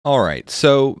All right,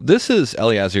 so this is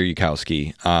Eliezer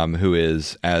Yudkowsky, who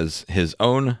is, as his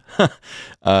own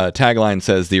tagline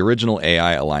says, the original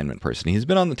AI alignment person. He's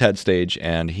been on the TED stage,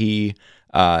 and he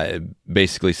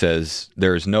basically says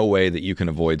there's no way that you can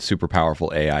avoid super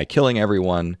powerful AI killing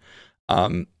everyone.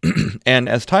 And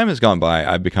as time has gone by,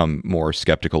 I've become more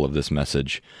skeptical of this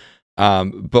message.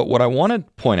 But what I want to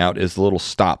point out is the little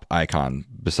stop icon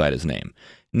beside his name.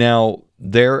 Now,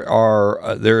 there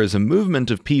is a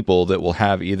movement of people that will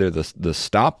have either the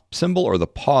stop symbol or the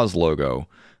pause logo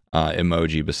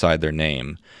emoji beside their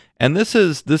name, and this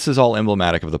is all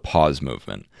emblematic of the pause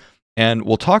movement. And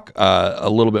we'll talk a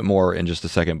little bit more in just a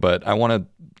second, but I want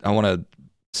to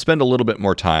spend a little bit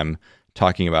more time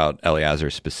talking about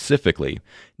Eliezer specifically.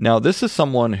 Now, this is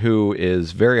someone who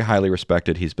is very highly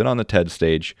respected. He's been on the TED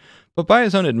stage, but by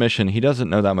his own admission, he doesn't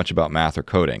know that much about math or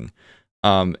coding.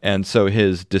 And so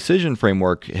his decision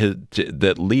framework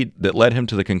that led him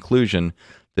to the conclusion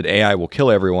that AI will kill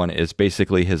everyone is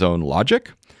basically his own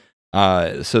logic.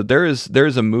 So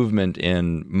there's a movement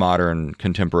in modern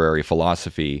contemporary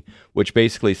philosophy which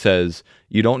basically says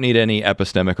you don't need any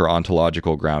epistemic or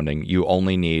ontological grounding. You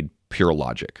only need pure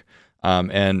logic.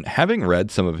 And having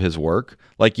read some of his work,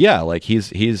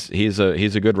 he's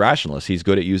a good rationalist. He's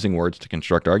good at using words to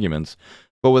construct arguments.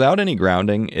 But without any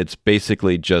grounding, it's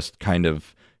basically just kind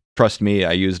of, trust me,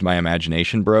 I used my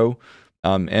imagination, bro,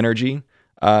 energy.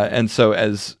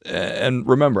 And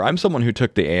remember, I'm someone who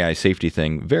took the AI safety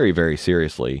thing very, very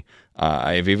seriously.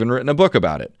 I've even written a book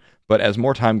about it. But as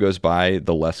more time goes by,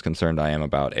 the less concerned I am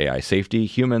about AI safety.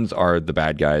 Humans are the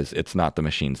bad guys. It's not the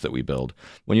machines that we build.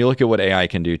 When you look at what AI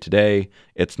can do today,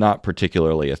 it's not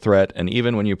particularly a threat. And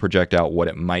even when you project out what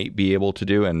it might be able to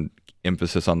do, and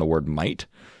emphasis on the word might,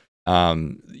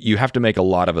 you have to make a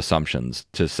lot of assumptions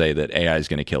to say that AI is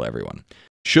going to kill everyone.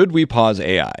 Should we pause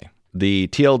AI? The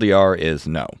TLDR is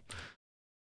no.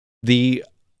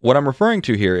 What I'm referring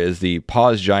to here is the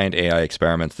Pause Giant AI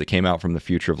experiments that came out from the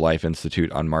Future of Life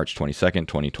Institute on March 22nd,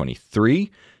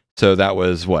 2023. So that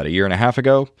was, a year and a half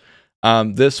ago?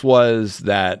 This was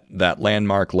that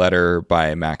landmark letter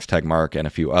by Max Tegmark and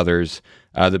a few others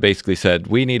that basically said,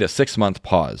 we need a 6-month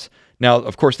pause. Now,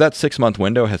 of course, that 6-month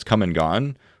window has come and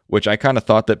gone, which I kind of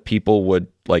thought that people would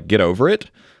get over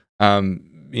it,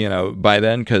 by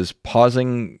then, because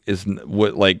pausing is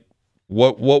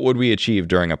what would we achieve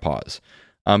during a pause?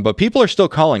 But people are still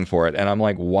calling for it, and I'm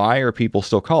like, why are people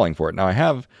still calling for it? Now, I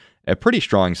have a pretty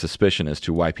strong suspicion as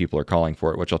to why people are calling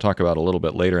for it, which I'll talk about a little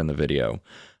bit later in the video.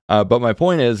 But my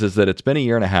point is that it's been a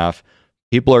year and a half.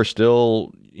 People are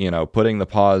still, putting the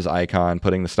pause icon,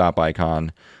 putting the stop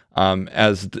icon,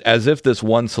 as if this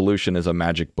one solution is a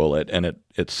magic bullet, and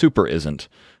it super isn't.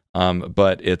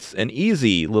 But it's an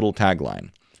easy little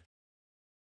tagline.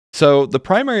 So the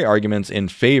primary arguments in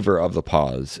favor of the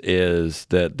pause is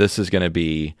that this is going to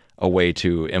be a way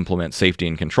to implement safety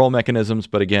and control mechanisms.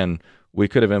 But again, we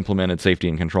could have implemented safety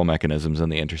and control mechanisms in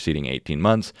the interceding 18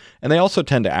 months. And they also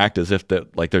tend to act as if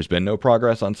there's been no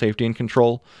progress on safety and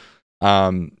control.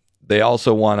 They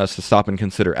also want us to stop and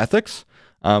consider ethics,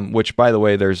 which, by the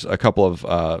way, there's a couple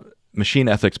of machine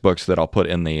ethics books that I'll put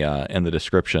in the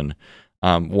description.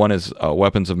 One is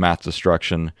Weapons of Mass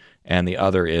Destruction, and the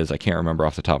other is, I can't remember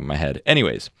off the top of my head.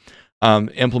 Anyways,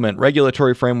 implement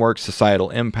regulatory frameworks,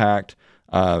 societal impact,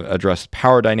 address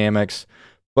power dynamics.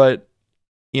 But,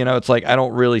 it's I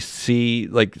don't really see,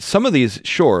 some of these,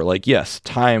 sure, yes,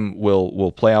 time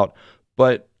will play out.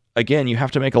 But again, you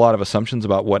have to make a lot of assumptions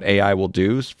about what AI will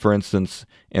do, for instance,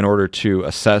 in order to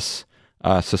assess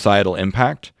societal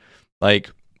impact.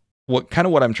 What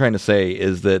I'm trying to say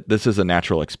is that this is a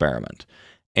natural experiment,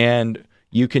 and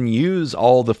you can use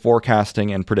all the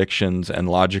forecasting and predictions and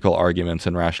logical arguments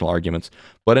and rational arguments,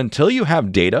 but until you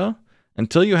have data,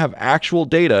 until you have actual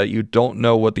data, you don't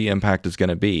know what the impact is going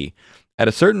to be. At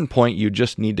a certain point, you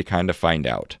just need to kind of find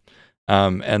out.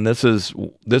 And this is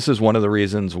one of the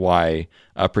reasons why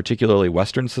particularly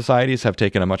Western societies have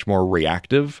taken a much more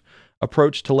reactive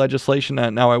approach to legislation.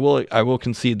 Now, I will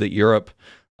concede that Europe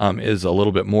is a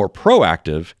little bit more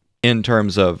proactive in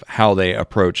terms of how they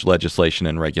approach legislation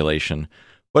and regulation.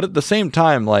 But at the same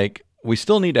time, we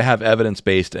still need to have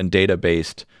evidence-based and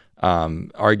data-based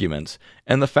arguments.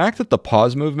 And the fact that the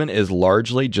pause movement is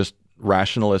largely just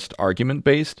rationalist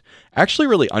argument-based actually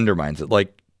really undermines it.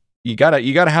 You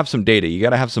gotta have some data, you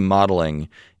gotta have some modeling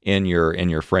in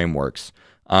your frameworks.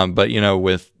 But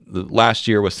with last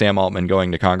year with Sam Altman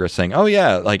going to Congress saying, "Oh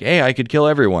yeah, AI could kill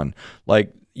everyone," that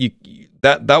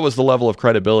was the level of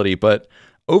credibility. But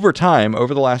over time,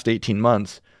 over the last 18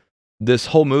 months, this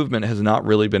whole movement has not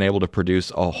really been able to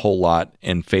produce a whole lot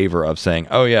in favor of saying,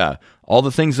 oh yeah, all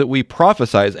the things that we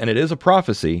prophesize, and it is a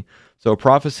prophecy. So a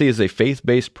prophecy is a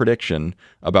faith-based prediction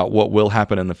about what will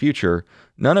happen in the future.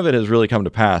 None of it has really come to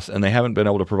pass, and they haven't been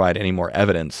able to provide any more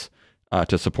evidence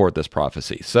to support this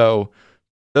prophecy. So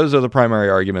those are the primary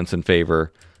arguments in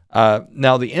favor.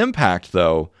 Now the impact,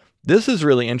 though, this is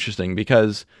really interesting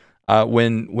because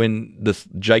when this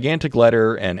gigantic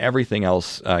letter and everything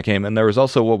else came, and there was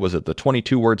also, what was it, the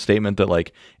 22-word statement that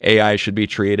like AI should be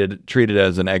treated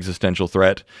as an existential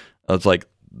threat. It's like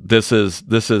this is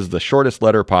the shortest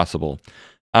letter possible.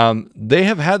 They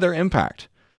have had their impact.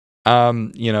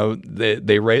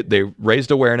 They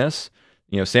raised awareness.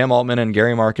 Sam Altman and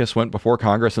Gary Marcus went before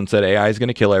Congress and said AI is going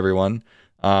to kill everyone.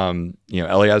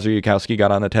 Eliezer Yudkowsky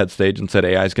got on the TED stage and said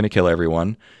AI is going to kill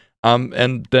everyone.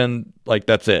 And then like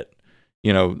that's it.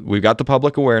 We've got the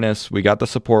public awareness, we got the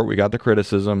support, we got the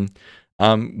criticism.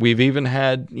 We've even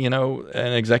had,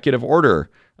 an executive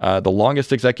order, the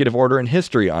longest executive order in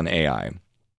history on AI.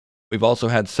 We've also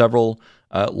had several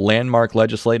landmark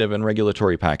legislative and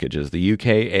regulatory packages, the UK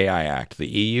AI Act, the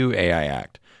EU AI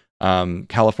Act.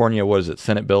 California, what is it,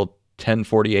 Senate Bill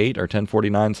 1048 or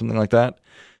 1049, something like that.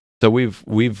 So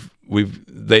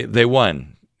they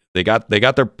won. They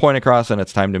got their point across, and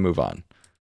it's time to move on.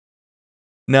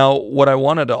 Now, what I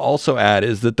wanted to also add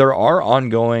is that there are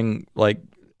ongoing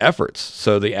efforts.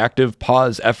 So the active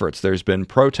pause efforts, there's been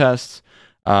protests,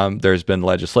 there's been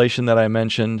legislation that I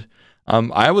mentioned.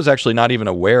 I was actually not even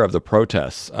aware of the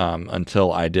protests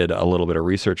until I did a little bit of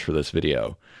research for this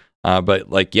video. But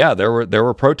there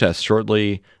were protests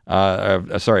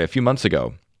a few months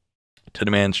ago to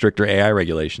demand stricter AI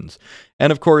regulations.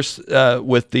 And of course,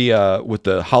 with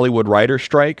the Hollywood writer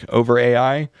strike over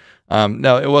AI,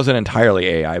 no, it wasn't entirely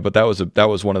AI, but that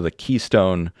was one of the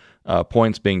keystone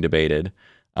points being debated.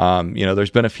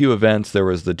 There's been a few events. There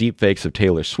was the deepfakes of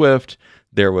Taylor Swift.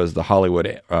 There was the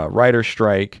Hollywood writer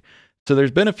strike. So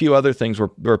there's been a few other things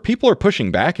where people are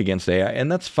pushing back against AI,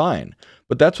 and that's fine.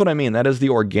 But that's what I mean. That is the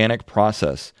organic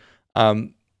process.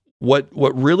 What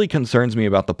really concerns me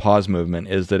about the pause movement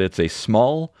is that it's a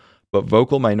small but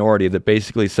vocal minority that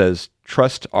basically says,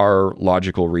 trust our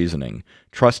logical reasoning,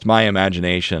 trust my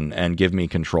imagination, and give me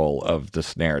control of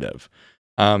this narrative.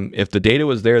 If the data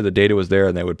was there,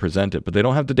 and they would present it, but they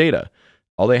don't have the data.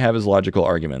 All they have is logical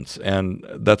arguments, and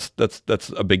that's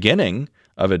a beginning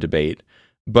of a debate.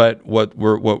 But what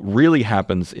really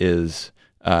happens is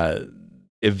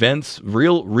events,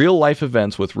 real life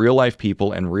events with real life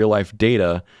people and real life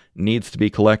data needs to be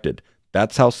collected.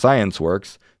 That's how science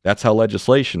works. That's how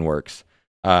legislation works.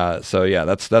 So yeah,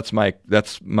 that's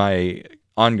my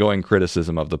ongoing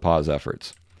criticism of the pause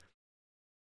efforts.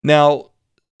 Now,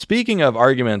 speaking of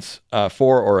arguments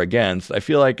for or against, I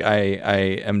feel like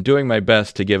I am doing my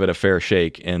best to give it a fair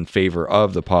shake in favor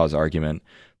of the pause argument.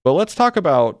 But let's talk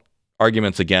about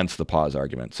arguments against the pause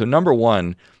argument. So number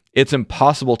one, it's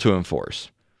impossible to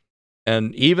enforce.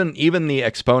 And even the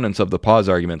exponents of the pause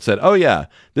argument said, oh yeah,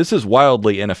 this is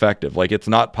wildly ineffective. Like, it's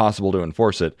not possible to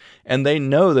enforce it. And they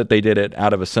know that they did it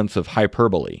out of a sense of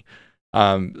hyperbole.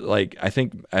 I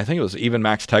think it was even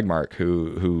Max Tegmark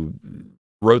who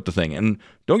wrote the thing. And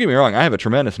don't get me wrong, I have a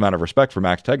tremendous amount of respect for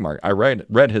Max Tegmark. I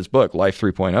read his book, Life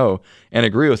 3.0, and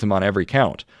agree with him on every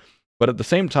count. But at the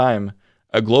same time,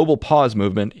 a global pause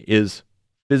movement is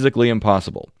physically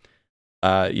impossible.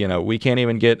 We can't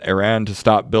even get Iran to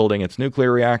stop building its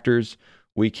nuclear reactors.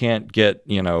 We can't get,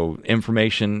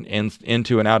 information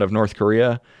into and out of North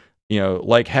Korea.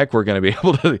 Like heck, we're going to be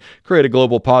able to create a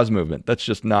global pause movement. That's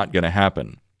just not going to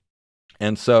happen.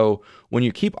 And so when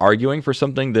you keep arguing for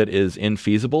something that is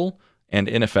infeasible and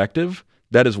ineffective,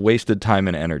 that is wasted time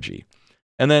and energy.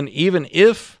 And then even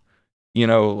if,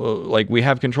 we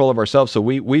have control of ourselves, so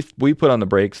we put on the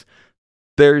brakes,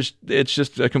 it's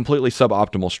just a completely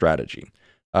suboptimal strategy.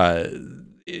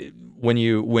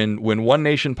 When one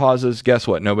nation pauses, guess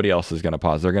what? Nobody else is going to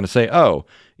pause. They're going to say, they're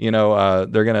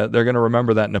going to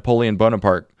remember that Napoleon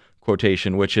Bonaparte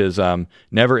quotation, which is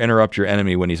never interrupt your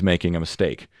enemy when he's making a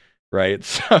mistake, right?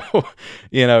 So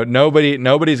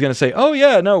nobody's going to say, oh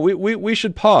yeah, no, we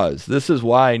should pause. This is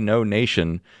why no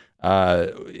nation,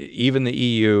 even the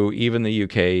EU, even the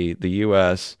UK, the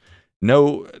US,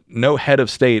 no head of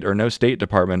state or no State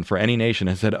Department for any nation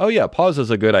has said, oh yeah, pause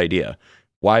is a good idea.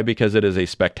 Why? Because it is a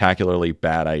spectacularly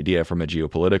bad idea from a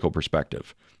geopolitical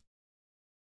perspective.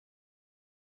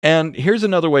 And here's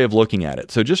another way of looking at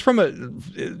it. So just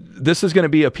this is going to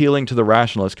be appealing to the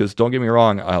rationalists, because don't get me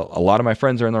wrong, a lot of my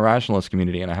friends are in the rationalist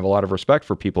community, and I have a lot of respect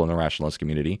for people in the rationalist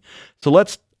community. So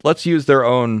let's use their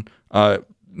own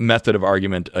method of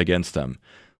argument against them.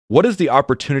 What is the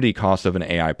opportunity cost of an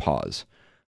AI pause?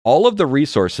 All of the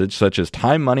resources, such as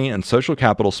time, money, and social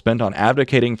capital spent on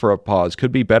advocating for a pause,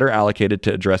 could be better allocated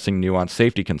to addressing nuanced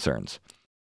safety concerns.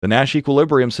 The Nash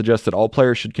equilibrium suggests that all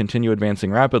players should continue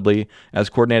advancing rapidly, as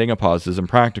coordinating a pause is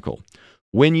impractical.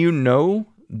 When you know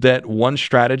that one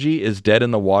strategy is dead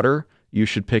in the water, you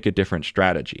should pick a different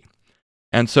strategy.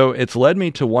 And so it's led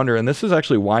me to wonder, and this is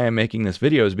actually why I'm making this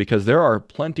video, is because there are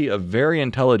plenty of very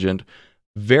intelligent,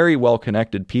 very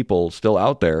well-connected people still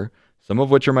out there, some of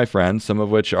which are my friends, some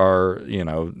of which are,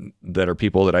 that are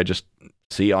people that I just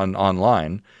see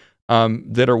online,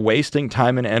 that are wasting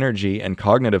time and energy and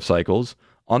cognitive cycles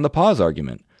on the pause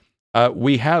argument.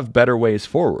 We have better ways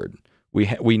forward.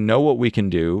 We know what we can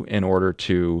do in order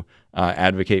to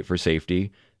advocate for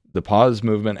safety. The pause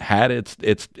movement had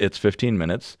its 15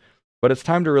 minutes, but it's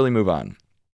time to really move on.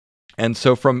 And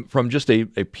so from just a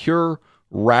pure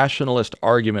rationalist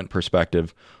argument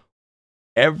perspective,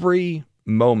 every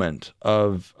moment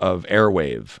of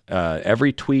airwave,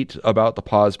 every tweet about the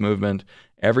pause movement,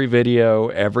 every video,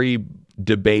 every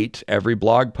debate, every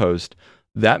blog post,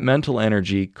 that mental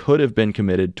energy could have been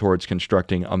committed towards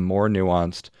constructing a more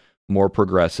nuanced, more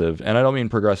progressive, and I don't mean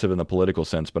progressive in the political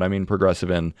sense, but I mean progressive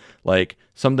in like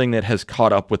something that has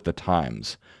caught up with the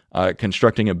times,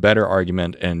 constructing a better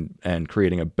argument and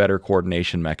creating a better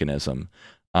coordination mechanism,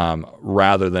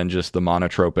 rather than just the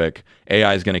monotropic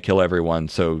AI is going to kill everyone,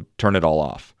 so turn it all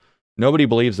off. Nobody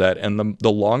believes that, and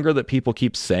the longer that people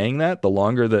keep saying that, the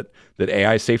longer that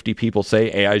AI safety people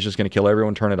say AI is just going to kill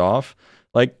everyone, turn it off,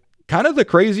 like kind of the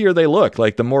crazier they look,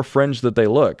 like the more fringe that they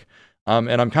look.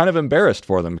 And I'm kind of embarrassed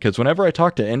for them, because whenever I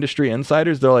talk to industry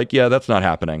insiders, they're like, yeah, that's not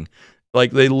happening.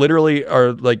 Like they literally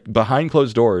are like behind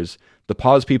closed doors, the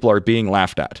pause people are being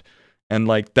laughed at. And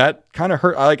like that kind of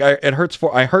hurt.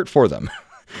 I hurt for them.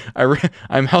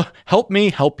 Help me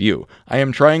help you. I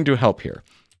am trying to help here.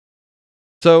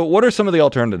 So what are some of the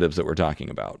alternatives that we're talking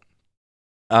about?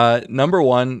 Number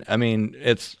one, I mean,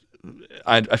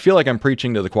 I feel like I'm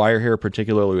preaching to the choir here,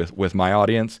 particularly with my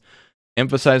audience,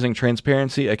 emphasizing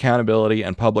transparency, accountability,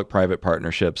 and public-private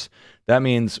partnerships. That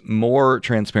means more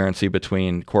transparency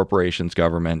between corporations,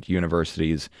 government,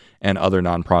 universities, and other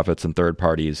nonprofits and third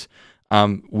parties.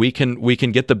 We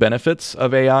can get the benefits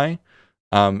of AI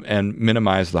and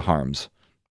minimize the harms.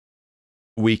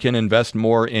 We can invest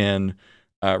more in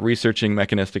researching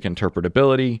mechanistic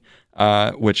interpretability,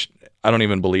 which I don't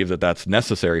even believe that that's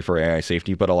necessary for AI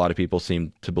safety, but a lot of people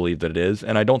seem to believe that it is.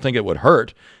 And I don't think it would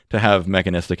hurt to have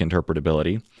mechanistic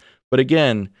interpretability. But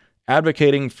again,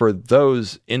 advocating for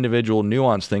those individual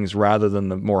nuanced things rather than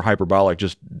the more hyperbolic,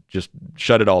 just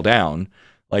shut it all down,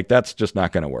 like that's just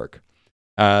not going to work.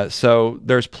 So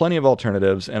there's plenty of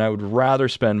alternatives, and I would rather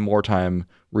spend more time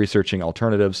researching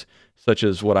alternatives, such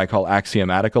as what I call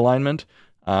axiomatic alignment,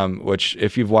 which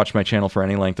if you've watched my channel for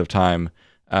any length of time,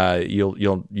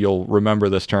 you'll remember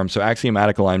this term. So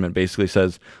axiomatic alignment basically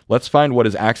says, let's find what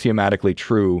is axiomatically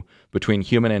true between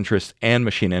human interest and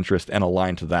machine interest and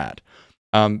align to that.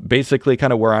 Basically,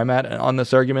 kind of where I'm at on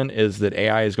this argument is that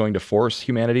AI is going to force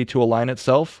humanity to align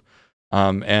itself.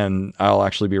 And I'll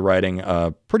actually be writing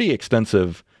a pretty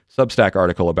extensive Substack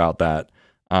article about that.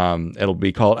 I think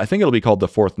it'll be called The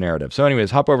Fourth Narrative. So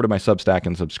anyways, hop over to my Substack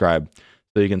and subscribe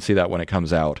so you can see that when it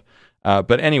comes out.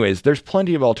 But anyways, there's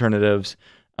plenty of alternatives.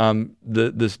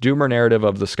 This doomer narrative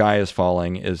of the sky is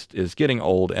falling is getting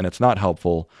old, and it's not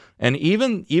helpful. And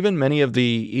even many of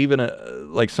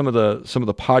like some of the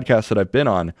podcasts that I've been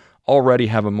on already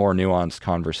have a more nuanced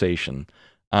conversation.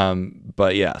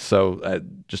 But yeah, so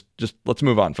just let's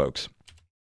move on, folks.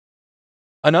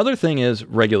 Another thing is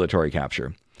regulatory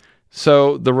capture.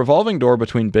 So the revolving door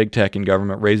between big tech and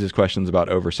government raises questions about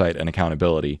oversight and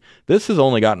accountability. This has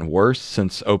only gotten worse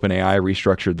since OpenAI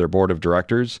restructured their board of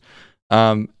directors.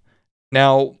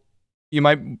 Now, you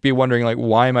might be wondering, like,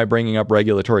 why am I bringing up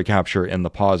regulatory capture in the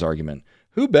pause argument?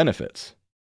 Who benefits?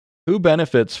 Who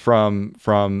benefits from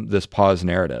this pause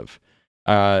narrative?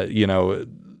 Put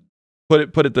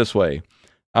it this way.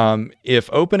 If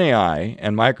OpenAI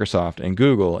and Microsoft and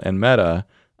Google and Meta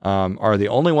are the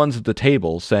only ones at the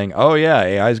table saying, oh yeah,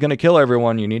 AI is going to kill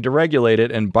everyone, you need to regulate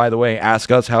it, and by the way, ask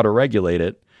us how to regulate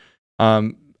it,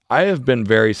 I have been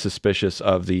very suspicious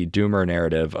of the doomer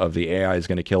narrative of the AI is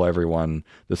going to kill everyone,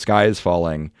 the sky is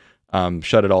falling,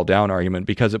 shut it all down argument,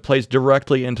 because it plays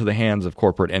directly into the hands of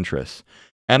corporate interests.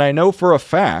 And I know for a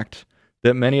fact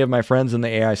that many of my friends in the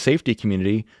AI safety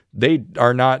community, they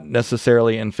are not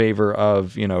necessarily in favor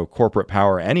of, corporate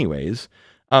power anyways.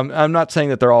 I'm not saying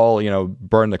that they're all,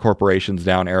 burn the corporations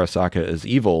down, Arasaka is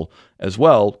evil as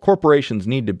well. Corporations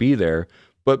need to be there.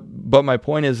 But my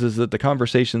point is that the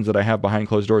conversations that I have behind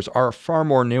closed doors are far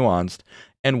more nuanced,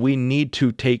 and we need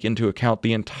to take into account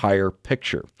the entire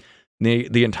picture.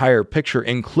 The entire picture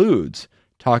includes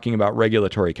talking about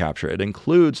regulatory capture. It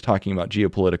includes talking about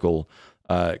geopolitical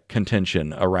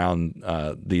contention around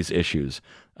these issues.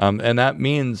 And that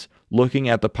means looking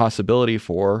at the possibility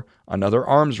for another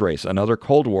arms race, another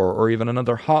Cold War, or even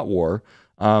another hot war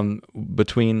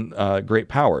between great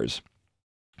powers.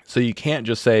 So you can't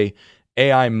just say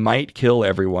AI might kill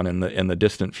everyone in the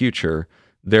distant future,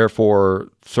 therefore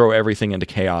throw everything into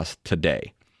chaos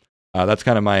today. That's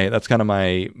kind of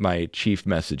my chief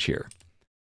message here.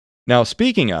 Now,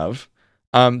 speaking of,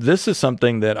 this is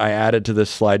something that I added to this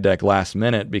slide deck last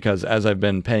minute because as I've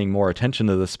been paying more attention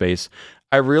to this space,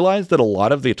 I realized that a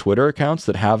lot of the Twitter accounts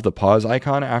that have the pause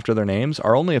icon after their names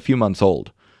are only a few months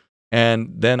old.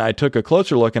 And then I took a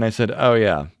closer look and I said, oh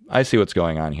yeah, I see what's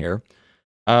going on here.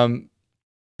 There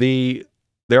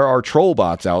are troll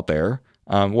bots out there,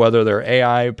 whether they're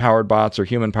AI-powered bots or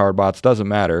human-powered bots, doesn't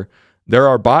matter. There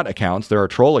are bot accounts, there are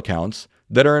troll accounts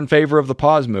that are in favor of the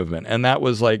pause movement. And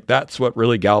that's what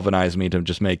really galvanized me to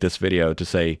just make this video, to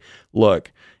say,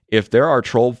 look, if there are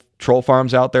troll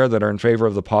farms out there that are in favor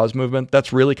of the pause movement,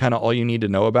 that's really kind of all you need to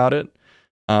know about it.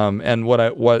 And what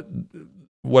I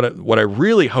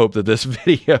really hope that this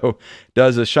video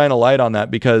does is shine a light on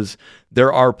that, because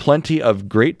there are plenty of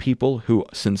great people who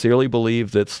sincerely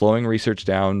believe that slowing research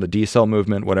down, the decel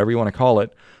movement, whatever you want to call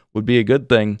it, would be a good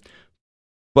thing.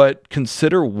 But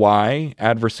consider why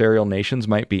adversarial nations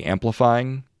might be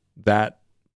amplifying that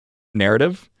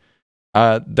narrative.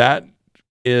 That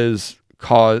is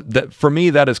cause that for me,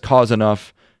 that is cause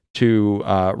enough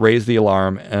to raise the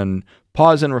alarm and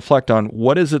pause and reflect on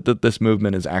what is it that this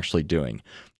movement is actually doing.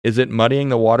 Is it muddying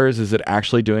the waters? Is it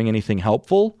actually doing anything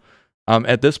helpful?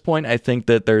 At this point, I think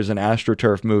that there's an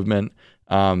AstroTurf movement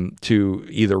to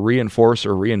either reinforce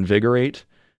or reinvigorate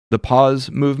the pause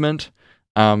movement.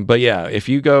 But yeah, if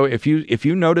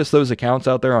you notice those accounts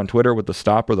out there on Twitter with the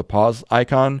stop or the pause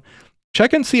icon,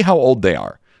 check and see how old they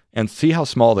are and see how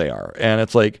small they are. And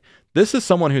it's like, this is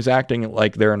someone who's acting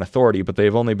like they're an authority, but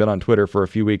they've only been on Twitter for a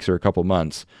few weeks or a couple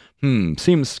months.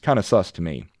 Seems kind of sus to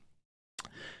me.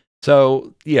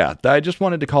 So yeah, I just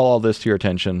wanted to call all this to your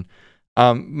attention.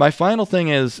 My final thing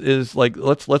is like,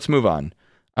 let's move on.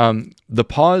 The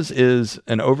pause is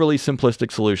an overly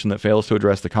simplistic solution that fails to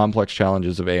address the complex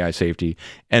challenges of AI safety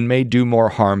and may do more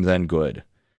harm than good.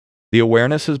 The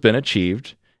awareness has been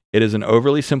achieved. It is an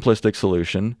overly simplistic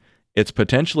solution. It's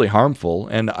potentially harmful,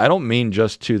 and I don't mean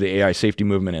just to the AI safety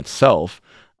movement itself.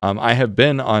 I have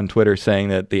been on Twitter saying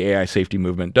that the AI safety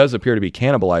movement does appear to be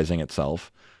cannibalizing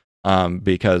itself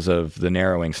because of the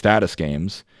narrowing status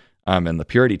games and the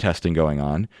purity testing going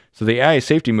on. So the AI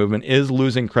safety movement is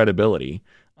losing credibility.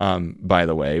 By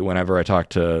the way, whenever I talk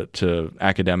to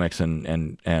academics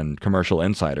and commercial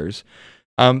insiders,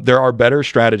 there are better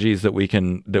strategies that we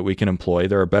can employ.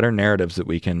 There are better narratives that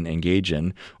we can engage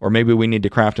in, or maybe we need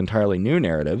to craft entirely new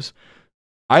narratives.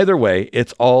 Either way,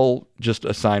 it's all just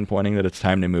a sign pointing that it's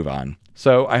time to move on.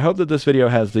 So I hope that this video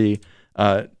has the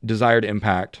desired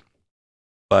impact.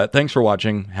 But thanks for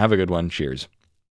watching. Have a good one. Cheers.